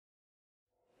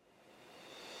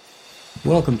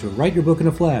Welcome to Write Your Book in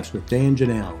a Flash with Dan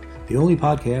Janelle, the only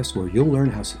podcast where you'll learn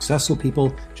how successful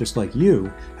people just like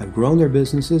you have grown their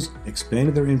businesses,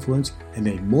 expanded their influence, and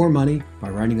made more money by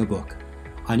writing a book.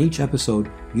 On each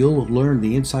episode, you'll learn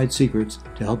the inside secrets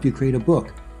to help you create a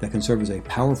book that can serve as a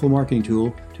powerful marketing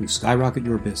tool to skyrocket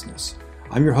your business.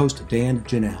 I'm your host, Dan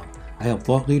Janelle. I help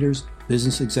thought leaders,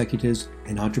 business executives,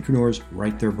 and entrepreneurs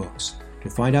write their books.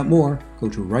 To find out more, go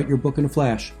to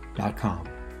writeyourbookinaflash.com.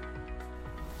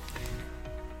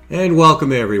 And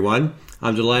welcome, everyone.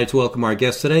 I'm delighted to welcome our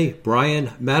guest today, Brian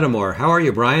Matamor. How are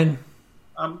you, Brian?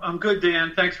 I'm good,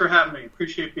 Dan. Thanks for having me.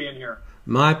 Appreciate being here.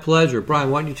 My pleasure.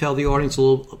 Brian, why don't you tell the audience a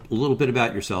little bit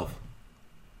about yourself?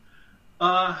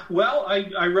 Well,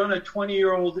 I run a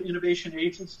 20-year-old innovation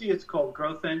agency. It's called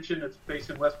Growth Engine. It's based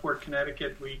in Westport,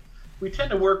 Connecticut. We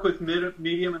tend to work with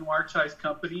medium and large-sized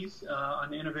companies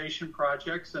on innovation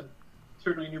projects and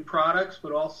certainly new products,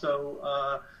 but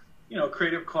also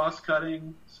creative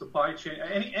cost-cutting, supply chain,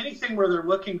 anything where they're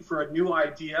looking for a new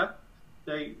idea.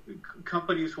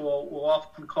 Companies will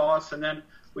often call us, and then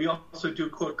we also do,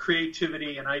 quote,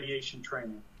 creativity and ideation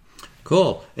training.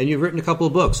 Cool. And you've written a couple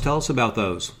of books. Tell us about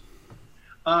those.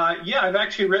 I've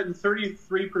actually written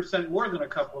 33% more than a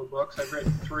couple of books. I've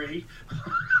written 3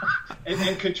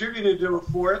 and contributed to a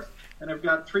 4th, and I've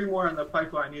got 3 more in the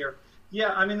pipeline here.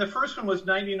 Yeah, I mean, the first one was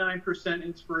 99%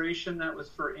 Inspiration. That was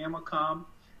for Amacom.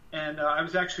 And I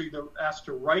was actually asked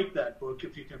to write that book,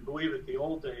 if you can believe it, the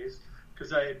old days,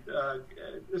 because I had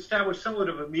established somewhat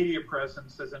of a media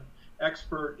presence as an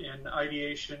expert in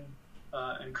ideation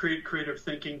and creative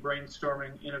thinking,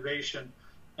 brainstorming, innovation.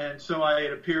 And so I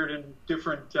had appeared in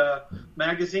different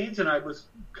magazines, and I was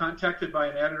contacted by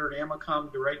an editor at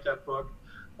Amacom to write that book.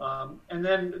 And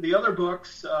then the other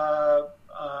books,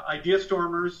 Idea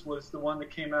Stormers was the one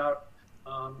that came out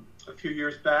a few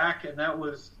years back, and that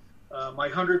was my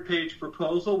 100-page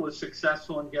proposal was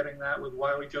successful in getting that with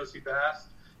Wiley Josie Bass.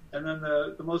 And then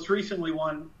the most recently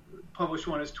published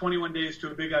one is 21 Days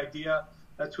to a Big Idea.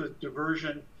 That's with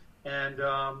Diversion. And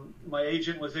my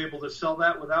agent was able to sell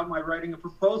that without my writing a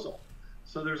proposal.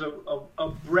 So there's a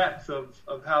breadth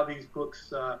of how these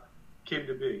books came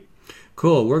to be.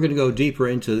 Cool. We're going to go deeper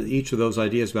into each of those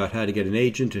ideas about how to get an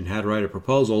agent and how to write a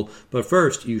proposal. But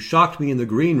first, you shocked me in the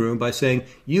green room by saying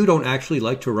you don't actually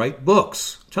like to write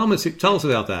books. Tell us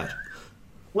about that.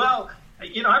 Well,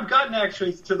 I've gotten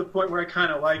actually to the point where I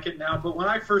kind of like it now. But when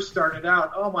I first started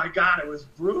out, oh my God, it was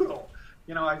brutal.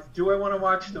 Do I want to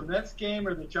watch the Mets game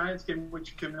or the Giants game,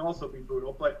 which can also be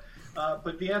brutal? But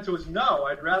the answer was no.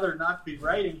 I'd rather not be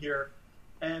writing here.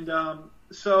 And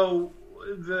so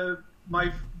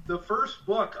the first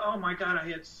book, oh my God, I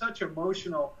had such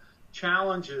emotional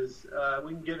challenges.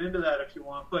 We can get into that if you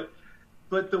want. But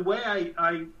the way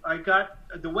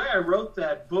the way I wrote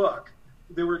that book,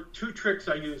 there were 2 tricks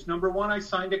I used. Number one, I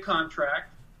signed a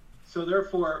contract. So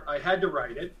therefore, I had to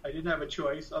write it. I didn't have a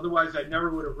choice. Otherwise, I never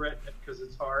would have written it because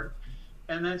it's hard.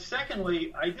 And then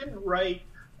secondly, I didn't write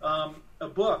a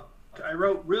book. I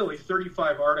wrote really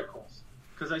 35 articles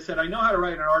because I said, I know how to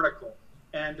write an article.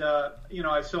 And,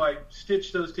 so I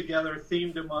stitched those together,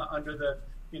 themed them under the,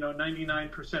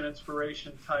 99%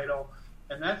 Inspiration title.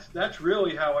 And that's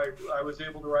really how I was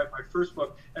able to write my first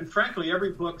book. And frankly,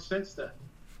 every book since then,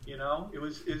 it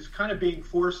was kind of being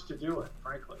forced to do it,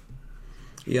 frankly.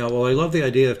 Yeah, well, I love the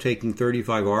idea of taking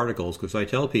 35 articles because I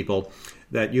tell people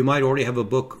that you might already have a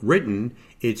book written.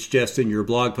 It's just in your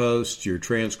blog posts, your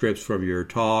transcripts from your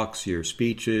talks, your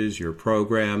speeches, your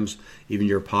programs, even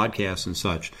your podcasts and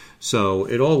such. So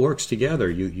it all works together.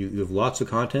 You have lots of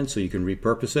content so you can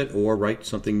repurpose it or write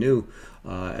something new,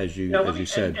 as you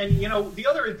said. And the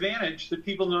other advantage that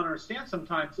people don't understand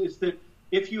sometimes is that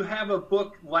if you have a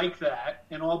book like that,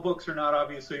 and all books are not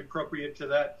obviously appropriate to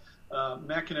that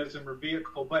mechanism or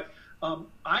vehicle, but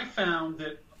I found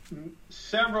that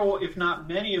several, if not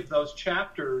many of those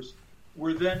chapters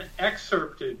were then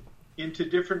excerpted into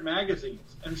different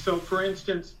magazines. And so, for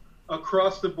instance,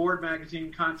 Across the Board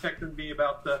magazine contacted me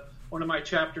about one of my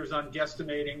chapters on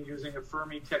guesstimating using a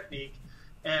Fermi technique,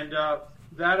 and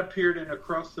that appeared in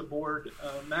Across the Board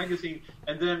magazine,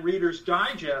 and then Reader's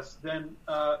Digest then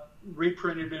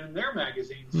reprinted it in their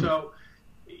magazine. So,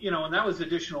 and that was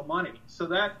additional money. So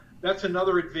that's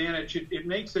another advantage. It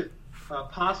makes it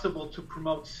possible to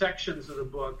promote sections of the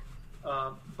book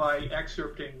by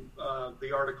excerpting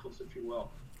the articles, if you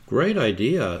will. Great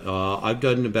idea. I've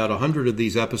done about 100 of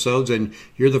these episodes, and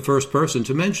you're the first person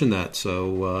to mention that.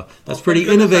 So that's pretty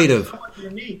innovative. That's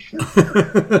unique.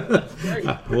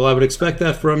 Well, I would expect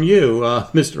that from you,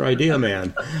 Mr. Idea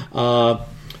Man.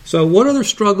 So what other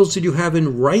struggles did you have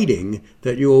in writing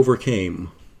that you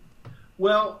overcame?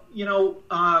 Well,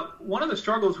 one of the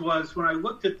struggles was when I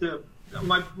looked at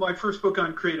my first book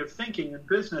on creative thinking and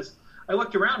business. I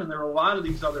looked around and there were a lot of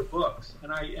these other books,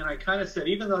 and I kind of said,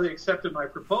 even though they accepted my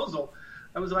proposal,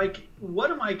 I was like,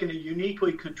 what am I going to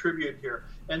uniquely contribute here?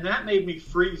 And that made me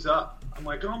freeze up. I'm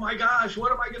like, oh my gosh,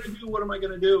 what am I going to do? What am I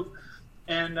going to do?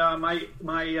 And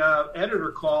my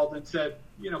editor called and said,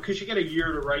 because you get a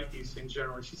year to write these things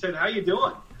generally. She said, how you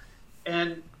doing?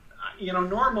 And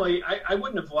normally I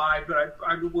wouldn't have lied, but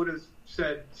I would have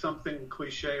said something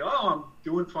cliche. Oh, I'm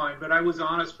doing fine. But I was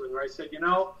honest with her. I said,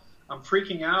 I'm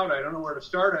freaking out. I don't know where to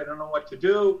start. I don't know what to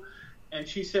do. And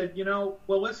she said,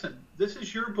 well, listen, this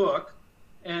is your book,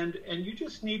 and you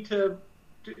just need to,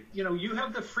 you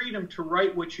have the freedom to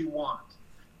write what you want.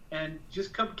 And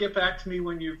just get back to me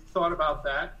when you've thought about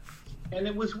that. And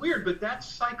it was weird, but that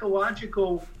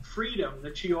psychological freedom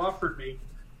that she offered me,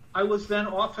 I was then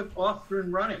off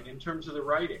and running in terms of the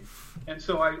writing. And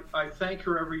so I thank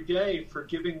her every day for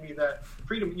giving me that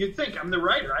freedom. You'd think I'm the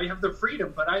writer. I have the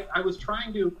freedom, but I was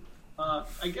trying to,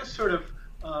 I guess, sort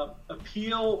of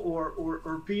appeal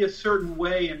or be a certain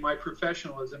way in my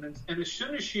professionalism. And as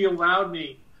soon as she allowed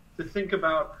me to think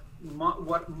about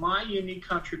what my unique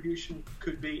contribution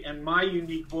could be and my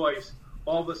unique voice,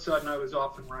 all of a sudden I was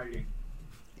off and writing.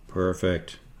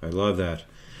 Perfect. I love that.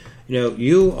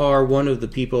 You are one of the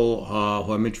people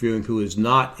who I'm interviewing who is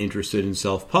not interested in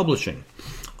self-publishing.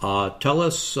 Tell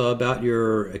us about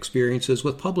your experiences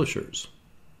with publishers.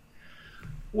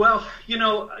 Well,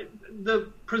 the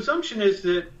presumption is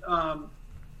that,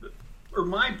 or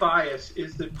my bias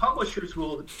is that publishers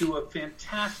will do a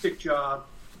fantastic job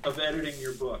of editing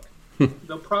your book.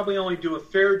 They'll probably only do a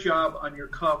fair job on your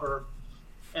cover,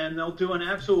 and they'll do an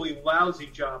absolutely lousy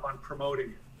job on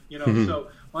promoting it. So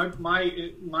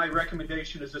my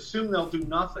recommendation is assume they'll do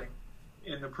nothing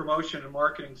in the promotion and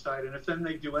marketing side, and if then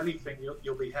they do anything,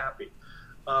 you'll be happy.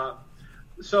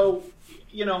 So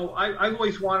I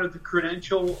always wanted the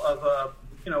credential of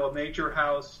a major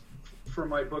house for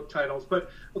my book titles, but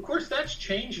of course that's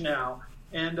changed now,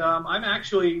 and I'm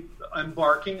actually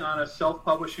embarking on a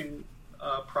self-publishing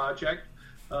project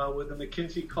with a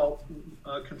McKinsey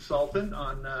consultant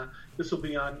on this will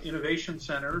be on innovation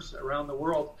centers around the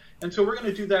world, and so we're going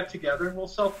to do that together, and we'll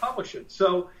self-publish it.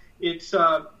 So it's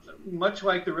much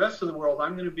like the rest of the world.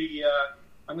 I'm going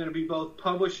to be both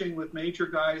publishing with major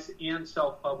guys and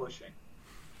self-publishing.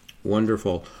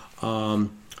 Wonderful.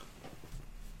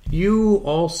 You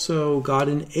also got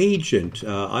an agent.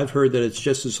 I've heard that it's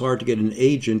just as hard to get an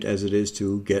agent as it is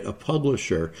to get a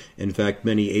publisher. In fact,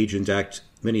 many agents act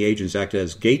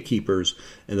as gatekeepers,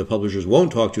 and the publishers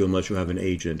won't talk to you unless you have an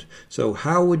agent. So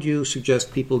how would you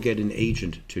suggest people get an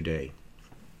agent today?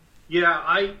 Yeah,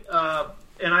 I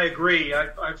agree.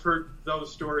 I've heard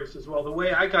those stories as well. The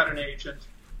way I got an agent,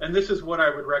 and this is what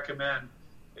I would recommend,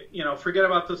 forget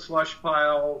about the slush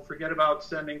pile, forget about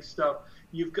sending stuff.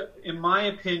 You've got, in my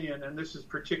opinion, and this is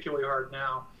particularly hard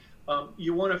now,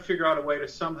 you want to figure out a way to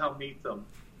somehow meet them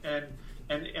and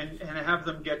have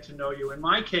them get to know you. In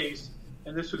my case,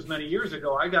 and this was many years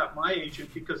ago, I got my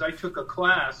agent because I took a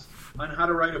class on how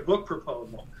to write a book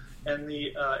proposal. And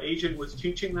the agent was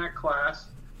teaching that class.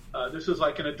 This was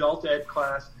like an adult ed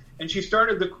class. And she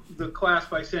started the class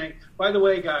by saying, by the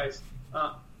way, guys,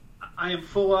 I am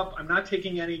full up. I'm not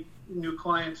taking any new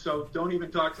clients, so don't even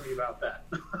talk to me about that.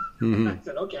 Mm-hmm. I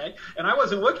said, okay. And I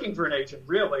wasn't looking for an agent,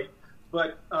 really.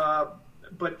 But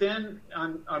then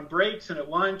on breaks and at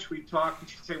lunch, we talked, and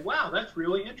she'd say, wow, that's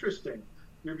really interesting,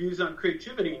 your views on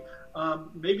creativity.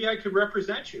 Maybe I could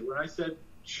represent you. And I said,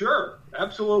 sure,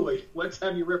 absolutely. Let's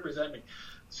have you represent me.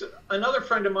 So another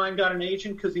friend of mine got an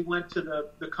agent because he went to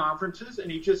the conferences, and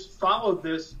he just followed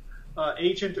this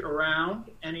agent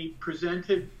around, and he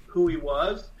presented who he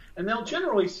was. And they'll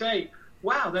generally say,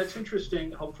 wow, that's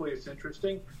interesting. Hopefully it's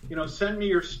interesting. Send me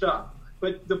your stuff.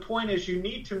 But the point is you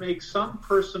need to make some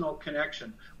personal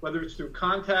connection, whether it's through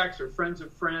contacts or friends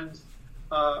of friends.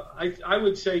 I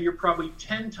would say you're probably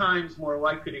 10 times more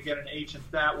likely to get an agent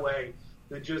that way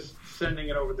than just sending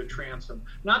it over the transom.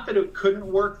 Not that it couldn't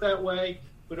work that way,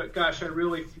 but gosh, I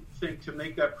really think to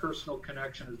make that personal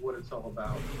connection is what it's all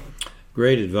about.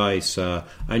 Great advice. I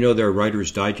know there are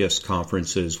Writer's Digest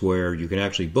conferences where you can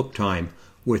actually book time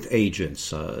with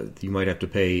agents. You might have to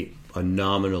pay a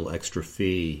nominal extra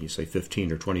fee, you say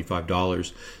 $15 or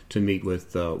 $25 to meet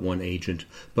with one agent.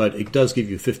 But it does give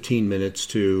you 15 minutes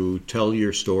to tell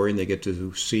your story, and they get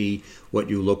to see what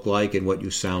you look like and what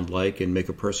you sound like and make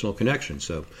a personal connection.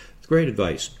 So it's great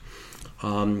advice.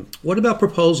 What about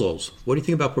proposals? What do you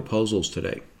think about proposals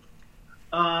today?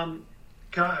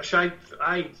 Gosh,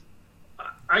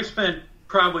 I spent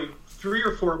probably 3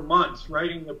 or 4 months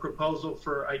writing the proposal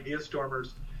for Ideastormers.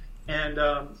 And,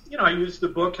 I used the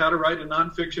book, How to Write a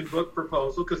Nonfiction Book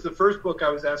Proposal, because the first book I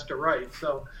was asked to write.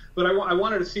 But I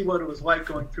wanted to see what it was like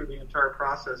going through the entire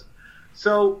process.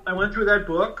 So I went through that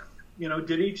book,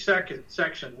 did each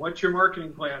section. What's your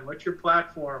marketing plan? What's your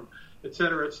platform? Et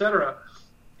cetera,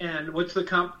 and what's the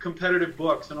competitive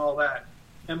books and all that.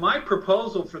 And my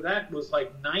proposal for that was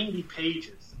like 90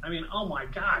 pages. I mean, oh my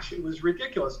gosh, it was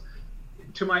ridiculous.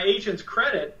 To my agent's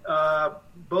credit,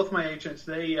 both my agents,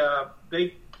 they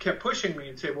kept pushing me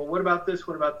and say, well, what about this?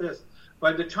 What about this?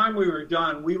 By the time we were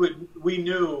done, we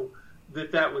knew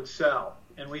that would sell.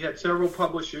 And we had several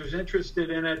publishers interested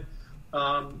in it.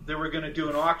 They were going to do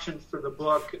an auction for the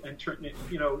book and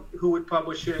who would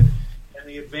publish it and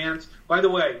the advance. By the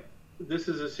way, this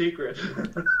is a secret.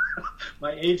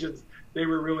 My agents, they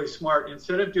were really smart.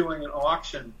 Instead of doing an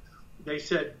auction, they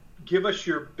said, give us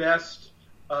your best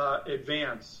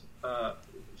advance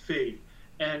fee.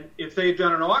 And if they had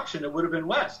done an auction, it would have been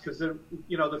less because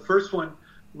the first one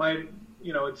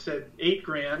it said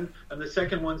 $8,000 and the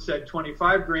second one said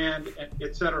 $25,000, and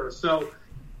et cetera. So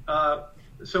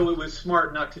it was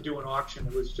smart not to do an auction.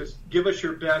 It was just give us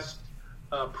your best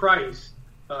price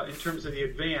in terms of the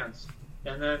advance.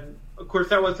 And then, of course,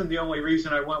 that wasn't the only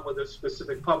reason I went with a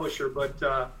specific publisher, but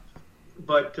yeah,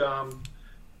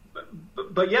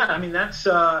 I mean that's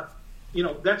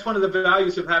one of the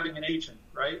values of having an agent,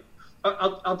 right?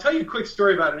 I'll tell you a quick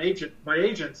story about an agent. My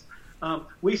agents,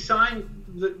 we signed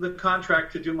the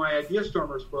contract to do my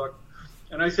Ideastormers book,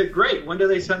 and I said, great. When do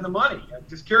they send the money? I'm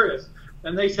just curious.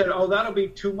 And they said, oh, that'll be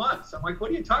 2 months. I'm like, what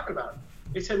are you talking about?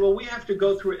 They said, well, we have to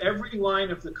go through every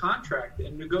line of the contract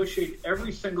and negotiate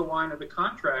every single line of the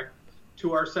contract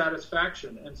to our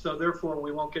satisfaction. And so, therefore,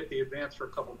 we won't get the advance for a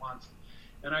couple months.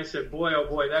 And I said, boy, oh,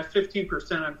 boy, that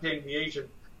 15% I'm paying the agent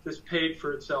just paid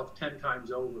for itself 10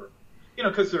 times over.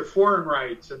 Because they're foreign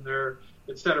rights and they're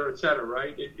et cetera,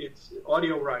 right? It's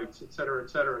audio rights, et cetera, et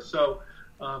cetera. So,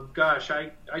 gosh,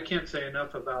 I can't say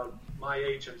enough about my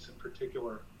agents in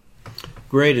particular.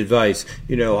 Great advice.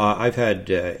 I've had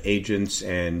agents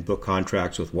and book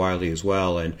contracts with Wiley as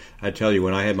well, and I tell you,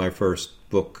 when I had my first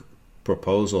book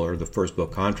proposal or the first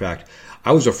book contract,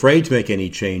 I was afraid to make any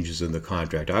changes in the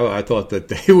contract. I thought that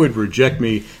they would reject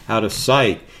me out of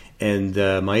sight, and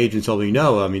my agent told me,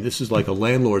 no, I mean, this is like a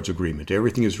landlord's agreement.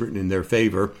 Everything is written in their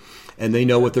favor, and they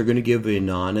know what they're going to give in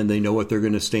on, and they know what they're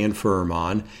going to stand firm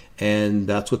on, and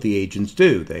that's what the agents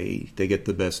do. They get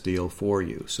the best deal for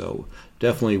you. So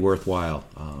definitely worthwhile.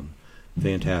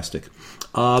 Fantastic.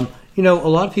 A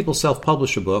lot of people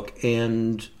self-publish a book,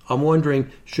 and I'm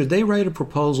wondering, should they write a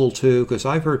proposal too? Because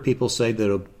I've heard people say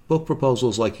that a book proposal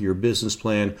is like your business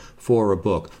plan for a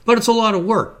book, but it's a lot of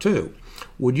work too.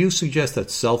 Would you suggest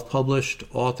that self-published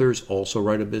authors also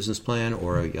write a business plan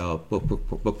or a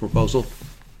book proposal?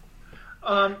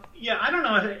 Yeah, I don't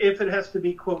know if it has to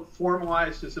be, quote,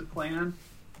 formalized as a plan,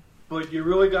 but you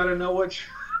really got to know what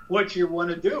you want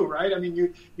to do, right? I mean,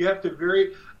 you have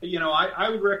to I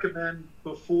would recommend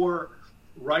before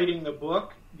writing the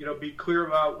book, be clear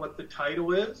about what the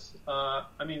title is.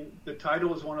 The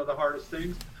title is one of the hardest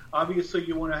things. Obviously,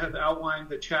 you want to have outlined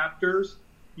the chapters.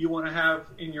 You want to have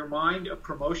in your mind a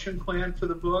promotion plan for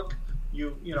the book.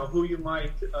 Who you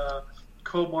might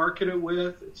co-market it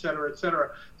with, et cetera, et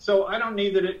cetera. So I don't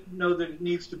need know that it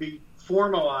needs to be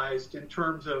formalized in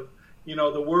terms of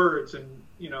the words and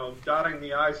dotting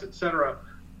the I's, et cetera.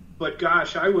 But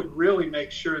gosh, I would really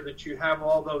make sure that you have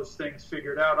all those things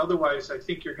figured out. Otherwise, I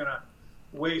think you're going to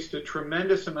waste a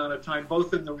tremendous amount of time,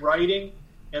 both in the writing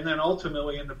and then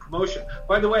ultimately in the promotion.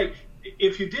 By the way,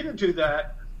 if you didn't do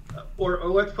that, or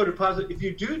let's put it positive, if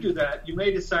you do that, you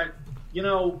may decide,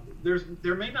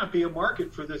 there may not be a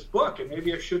market for this book, and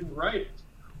maybe I shouldn't write it.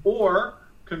 Or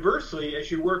conversely, as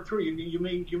you work through, you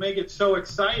may get so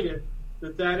excited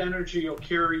that energy will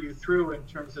carry you through in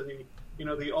terms of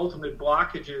the ultimate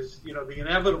blockages, the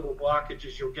inevitable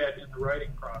blockages you'll get in the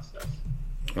writing process.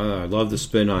 I love the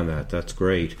spin on that. That's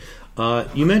great.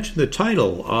 You mentioned the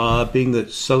title being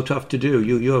that's so tough to do.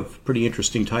 You have pretty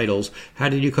interesting titles. How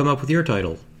did you come up with your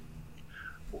title?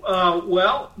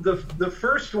 Well, the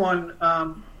first one,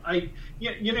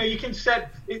 you can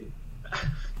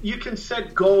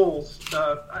set goals.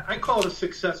 I call it a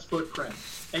success footprint,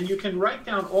 and you can write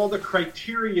down all the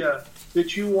criteria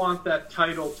that you want that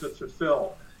title to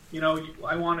fulfill.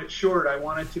 I want it short. I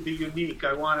want it to be unique.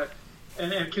 I want it,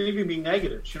 and it can even be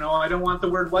negatives. I don't want the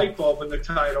word light bulb in the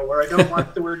title, or I don't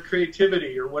want the word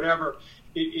creativity, or whatever.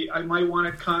 I might want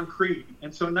it concrete.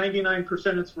 And so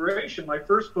 99% Inspiration, my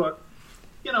first book,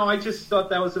 I just thought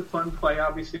that was a fun play,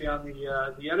 obviously, on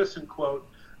the Edison quote.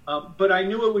 But I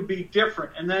knew it would be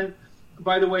different. And then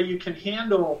by the way, you can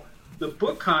handle the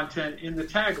book content in the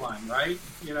tagline, right?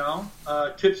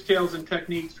 Tips, tales, and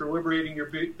techniques for liberating your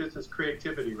business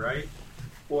creativity, right?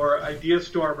 Or idea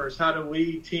stormers, how to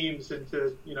lead teams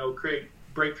into, create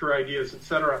breakthrough ideas,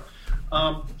 etc.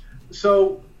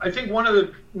 So I think one of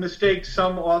the mistakes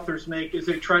some authors make is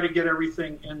they try to get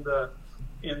everything in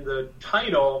the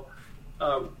title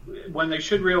when they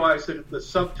should realize that the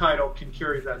subtitle can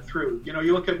carry that through.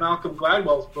 You look at Malcolm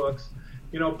Gladwell's books,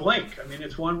 Blink. I mean,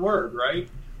 it's one word, right?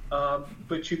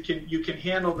 But you can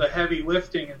handle the heavy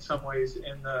lifting in some ways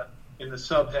in the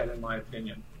subhead, in my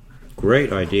opinion.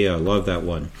 Great idea. I love that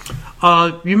one.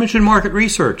 You mentioned market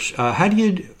research.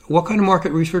 What kind of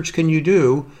market research can you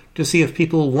do to see if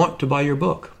people want to buy your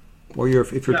book or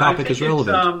if your topic is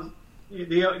relevant?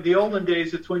 The olden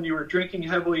days, it's when you were drinking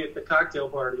heavily at the cocktail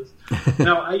parties.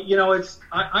 Now,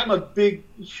 I'm a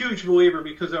huge believer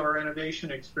because of our innovation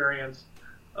experience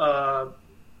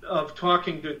of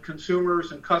talking to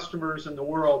consumers and customers in the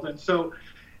world. And so,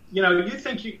 you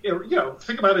think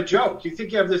think about a joke. You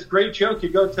think you have this great joke, you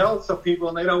go tell it to some people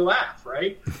and they don't laugh,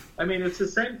 right? I mean, it's the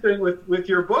same thing with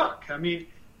your book. I mean,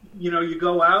 you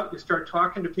go out, you start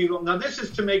talking to people. Now, this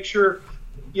is to make sure,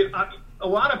 a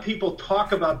lot of people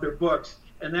talk about their books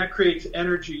and that creates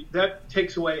energy. That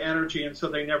takes away energy, and so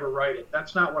they never write it.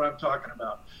 That's not what I'm talking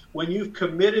about. When you've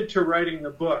committed to writing the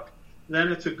book,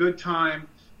 then it's a good time,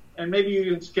 and maybe you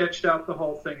even sketched out the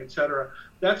whole thing, etc.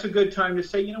 That's a good time to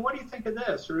say, what do you think of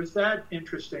this? Or is that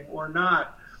interesting or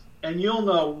not? And you'll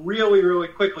know really, really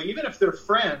quickly, even if they're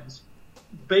friends,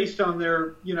 based on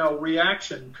their,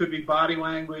 reaction, could be body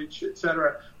language,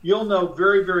 etc. You'll know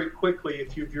very, very quickly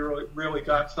if you've really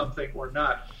got something or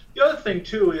not. The other thing,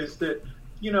 too, is that,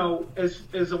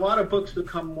 as a lot of books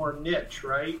become more niche,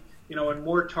 right, and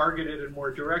more targeted and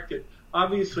more directed,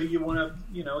 obviously you want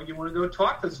to go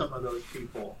talk to some of those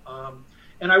people.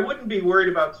 And I wouldn't be worried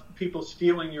about people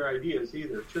stealing your ideas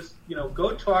either. Just,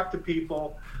 go talk to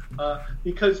people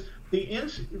because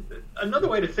another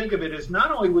way to think of it is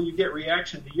not only will you get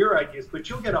reaction to your ideas, but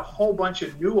you'll get a whole bunch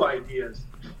of new ideas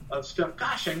of stuff.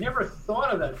 Gosh, I never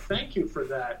thought of that. Thank you for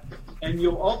that. And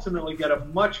you'll ultimately get a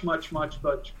much, much, much,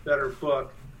 much better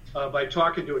book by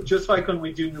talking to it. Just like when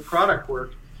we do new product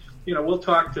work, we'll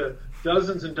talk to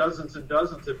dozens and dozens and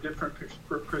dozens of different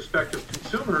prospective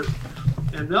consumers,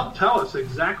 and they'll tell us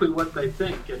exactly what they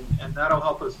think, and that'll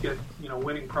help us get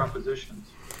winning propositions.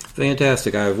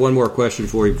 Fantastic. I have one more question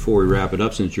for you before we wrap it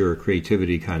up, since you're a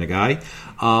creativity kind of guy.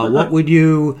 What would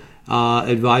you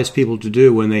advise people to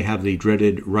do when they have the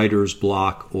dreaded writer's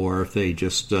block, or if they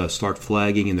just start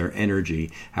flagging in their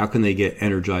energy? How can they get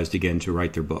energized again to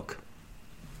write their book?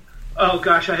 Oh,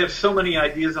 gosh, I have so many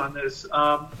ideas on this.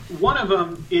 One of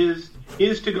them is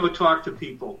to go talk to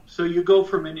people. So you go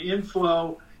from an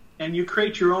inflow and you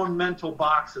create your own mental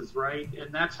boxes, right?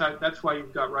 And that's why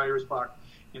you've got writer's block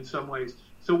in some ways.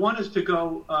 So one is to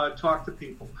go talk to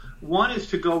people. One is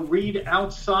to go read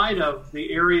outside of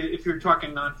the area. If you're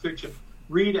talking nonfiction,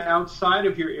 read outside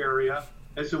of your area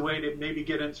as a way to maybe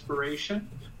get inspiration,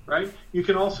 right? You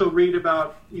can also read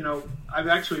about, I've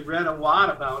actually read a lot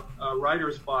about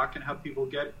writer's block and how people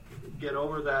get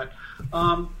over that.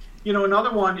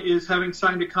 Another one is having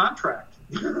signed a contract.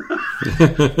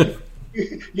 You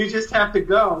just have to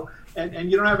go.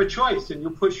 And you don't have a choice, and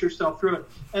you'll push yourself through it.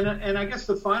 And I guess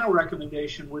the final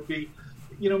recommendation would be,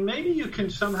 maybe you can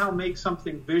somehow make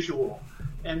something visual.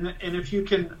 And if you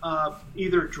can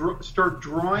either start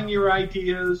drawing your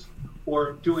ideas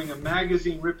or doing a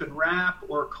magazine rip and wrap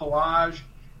or collage,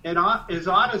 and as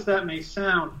odd as that may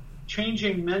sound,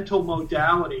 changing mental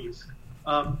modalities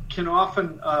can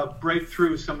often break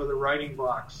through some of the writing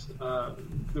blocks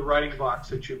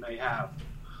that you may have.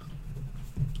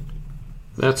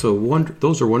 Those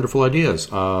are wonderful ideas.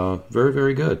 Very,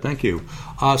 very good. Thank you.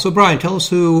 So, Brian, tell us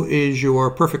who is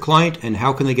your perfect client and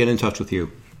how can they get in touch with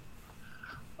you?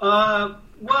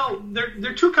 Well, there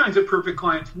are two kinds of perfect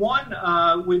clients. One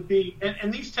would be,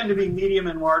 and these tend to be medium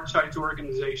and large size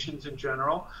organizations in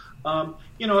general.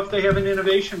 If they have an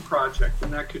innovation project,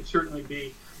 and that could certainly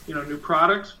be, new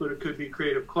products, but it could be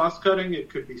creative cost cutting, it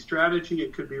could be strategy,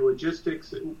 it could be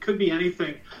logistics, it could be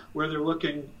anything where they're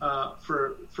looking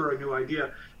for a new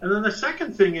idea. And then the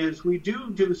second thing is we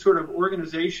do sort of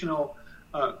organizational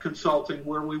consulting,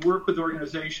 where we work with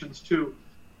organizations to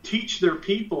teach their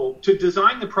people, to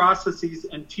design the processes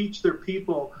and teach their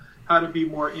people how to be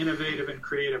more innovative and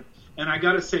creative. And I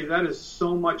got to say, that is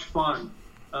so much fun.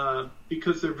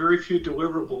 Because there are very few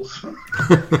deliverables.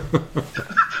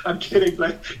 I'm kidding,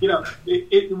 but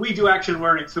we do action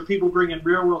learning. So people bring in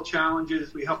real world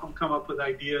challenges. We help them come up with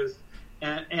ideas,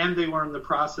 and they learn the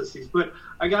processes. But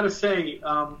I got to say,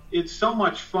 it's so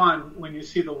much fun when you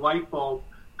see the light bulb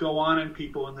go on in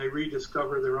people and they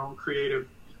rediscover their own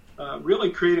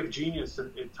really creative genius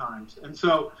at times. And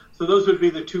so those would be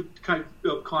the two kind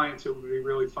of clients that would be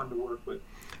really fun to work with.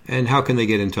 And how can they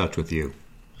get in touch with you?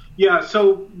 Yeah,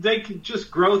 so they can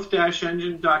just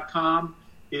growth-engine.com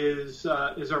is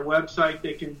our website.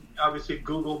 They can obviously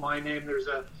Google my name. There's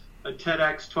a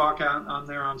TEDx talk on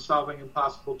there on solving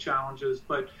impossible challenges.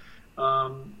 But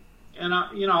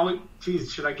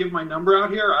geez, should I give my number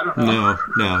out here? I don't know.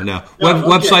 No.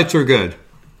 Websites are good.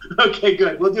 Okay,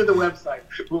 good. We'll do the website.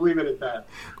 We'll leave it at that.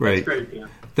 Great. That's great, Dan.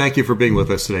 Thank you for being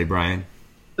with us today, Brian.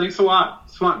 Thanks a lot.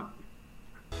 It's fun.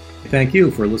 Thank you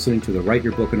for listening to the Write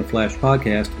Your Book in a Flash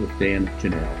podcast with Dan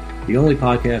Janelle, the only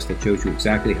podcast that shows you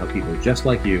exactly how people just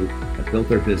like you have built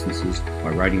their businesses by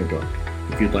writing a book.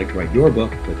 If you'd like to write your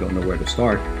book but don't know where to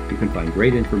start, you can find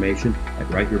great information at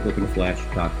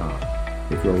writeyourbookinaflash.com.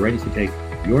 If you're ready to take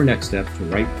your next step to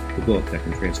write the book that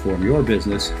can transform your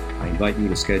business, I invite you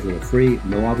to schedule a free,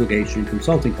 no-obligation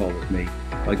consulting call with me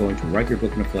by going to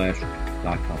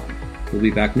writeyourbookinaflash.com. We'll be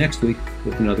back next week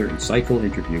with another insightful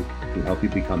interview to help you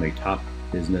become a top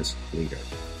business leader.